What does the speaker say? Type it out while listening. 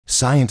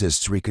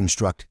Scientists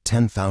reconstruct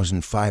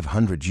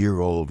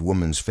 10,500-year-old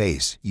woman's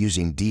face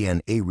using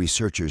DNA.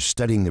 Researchers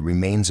studying the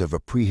remains of a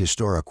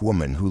prehistoric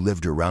woman who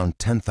lived around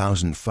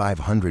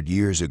 10,500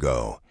 years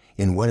ago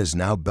in what is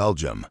now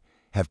Belgium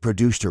have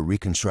produced a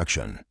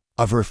reconstruction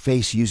of her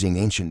face using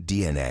ancient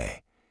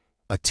DNA.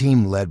 A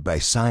team led by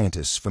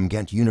scientists from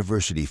Ghent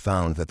University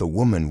found that the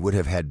woman would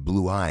have had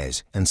blue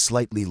eyes and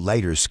slightly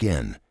lighter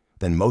skin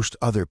than most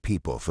other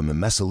people from the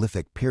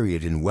Mesolithic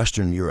period in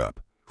Western Europe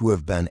who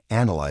have been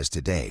analyzed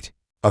to date,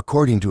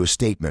 according to a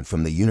statement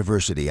from the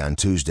university on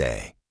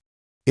Tuesday.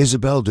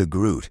 Isabelle De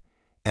Groote,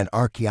 an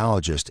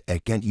archaeologist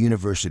at Ghent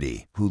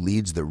University who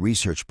leads the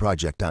research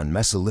project on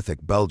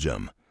Mesolithic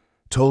Belgium,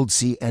 told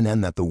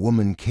CNN that the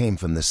woman came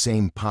from the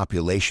same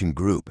population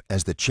group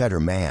as the Cheddar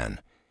Man,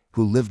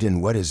 who lived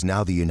in what is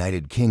now the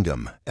United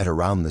Kingdom at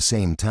around the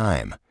same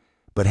time,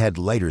 but had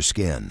lighter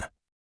skin.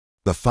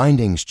 The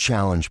findings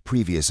challenge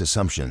previous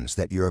assumptions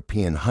that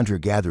European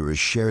hunter-gatherers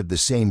shared the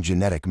same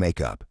genetic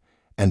makeup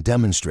and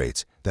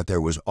demonstrates that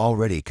there was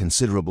already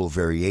considerable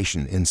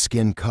variation in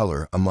skin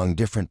color among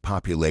different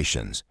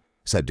populations,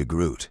 said De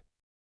Groote.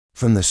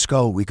 From the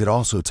skull, we could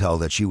also tell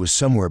that she was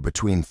somewhere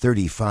between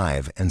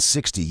 35 and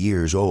 60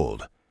 years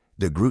old,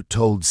 De Groote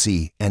told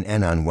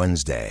CNN on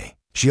Wednesday.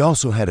 She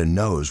also had a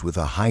nose with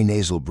a high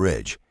nasal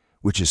bridge,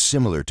 which is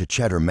similar to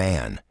Cheddar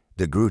Man,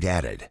 De Groote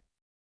added.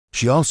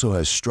 She also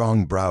has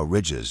strong brow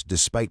ridges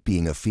despite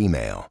being a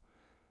female.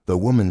 The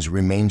woman's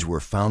remains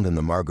were found in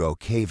the Margot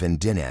Cave in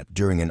Dinant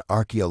during an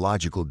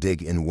archaeological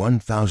dig in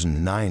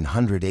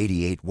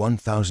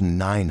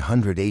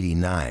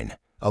 1988-1989,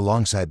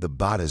 alongside the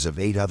bodies of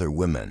 8 other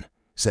women,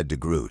 said De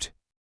Groote.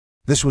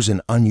 This was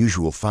an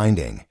unusual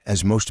finding,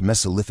 as most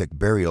Mesolithic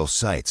burial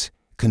sites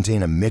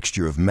contain a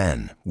mixture of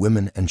men,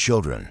 women, and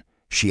children,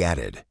 she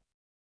added.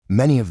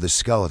 Many of the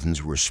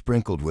skeletons were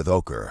sprinkled with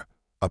ochre,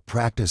 a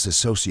practice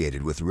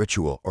associated with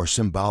ritual or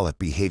symbolic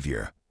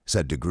behavior,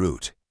 said De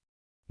Groote.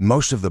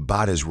 Most of the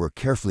bodies were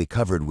carefully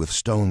covered with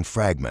stone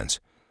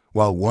fragments,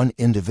 while one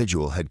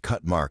individual had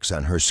cut marks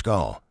on her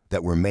skull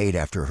that were made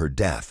after her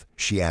death,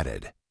 she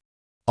added.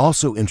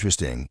 Also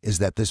interesting is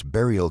that this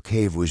burial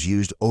cave was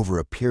used over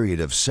a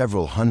period of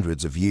several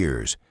hundreds of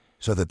years,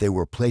 so that they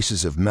were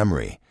places of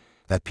memory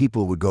that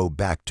people would go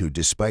back to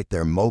despite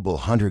their mobile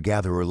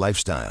hunter-gatherer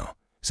lifestyle,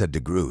 said De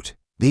Groote.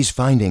 These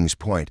findings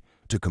point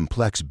to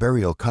complex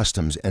burial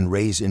customs and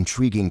raise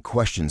intriguing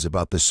questions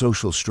about the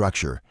social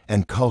structure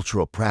and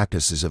cultural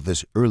practices of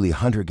this early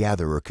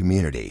hunter-gatherer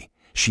community,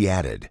 she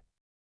added.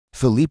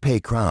 Philippe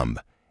Crumb,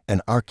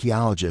 an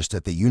archaeologist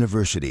at the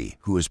university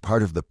who is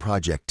part of the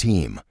project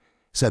team,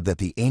 said that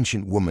the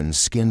ancient woman's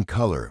skin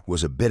color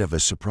was a bit of a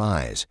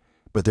surprise,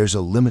 but there's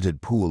a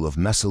limited pool of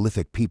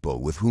Mesolithic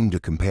people with whom to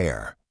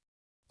compare.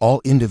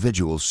 All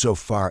individuals so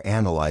far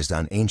analyzed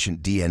on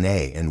ancient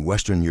DNA in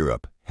Western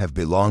Europe have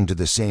belonged to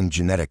the same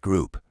genetic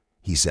group,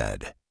 he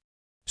said.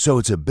 So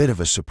it's a bit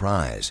of a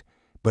surprise,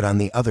 but on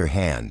the other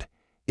hand,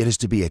 it is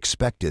to be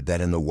expected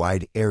that in the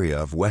wide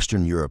area of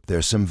Western Europe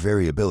there's some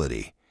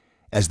variability,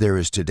 as there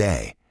is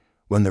today.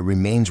 When the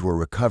remains were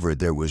recovered,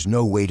 there was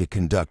no way to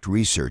conduct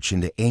research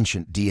into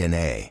ancient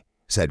DNA,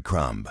 said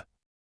Crumb.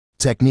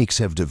 Techniques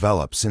have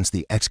developed since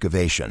the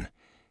excavation,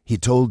 he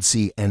told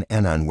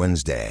CNN on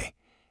Wednesday,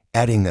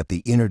 adding that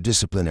the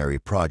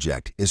interdisciplinary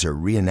project is a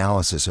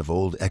reanalysis of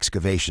old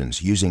excavations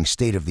using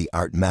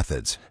state-of-the-art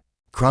methods.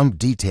 Crumb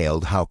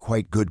detailed how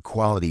quite good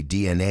quality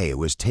DNA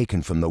was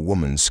taken from the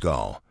woman's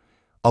skull,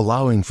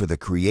 allowing for the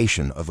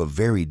creation of a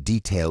very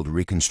detailed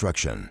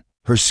reconstruction.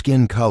 Her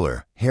skin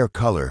color, hair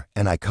color,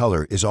 and eye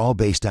color is all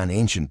based on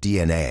ancient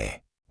DNA,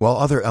 while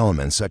other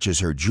elements such as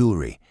her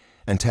jewelry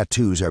and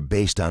tattoos are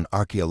based on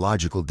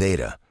archaeological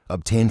data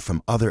obtained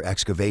from other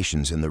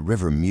excavations in the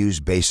River Meuse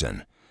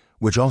basin,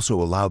 which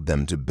also allowed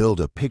them to build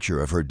a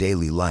picture of her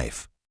daily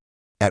life.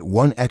 At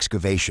one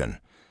excavation,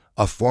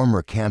 a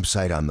former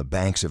campsite on the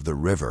banks of the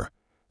river,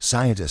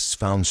 scientists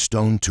found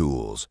stone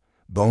tools,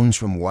 bones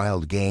from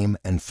wild game,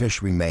 and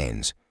fish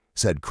remains,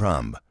 said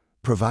Crumb,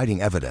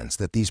 providing evidence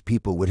that these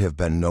people would have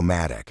been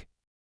nomadic.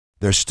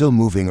 They're still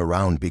moving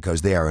around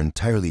because they are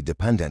entirely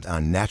dependent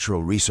on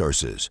natural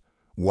resources,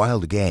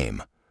 wild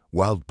game,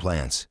 wild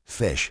plants,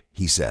 fish,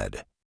 he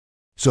said.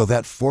 So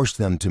that forced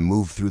them to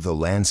move through the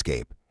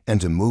landscape and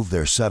to move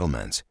their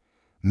settlements.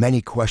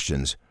 Many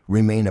questions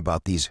remain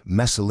about these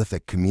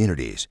Mesolithic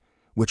communities,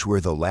 which were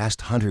the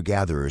last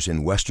hunter-gatherers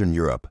in Western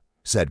Europe,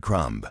 said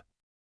Crumb.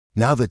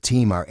 Now the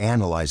team are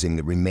analyzing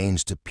the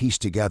remains to piece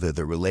together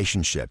the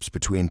relationships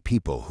between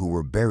people who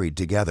were buried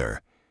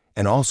together,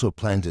 and also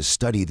plan to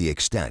study the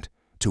extent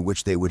to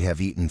which they would have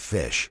eaten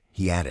fish,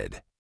 he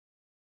added.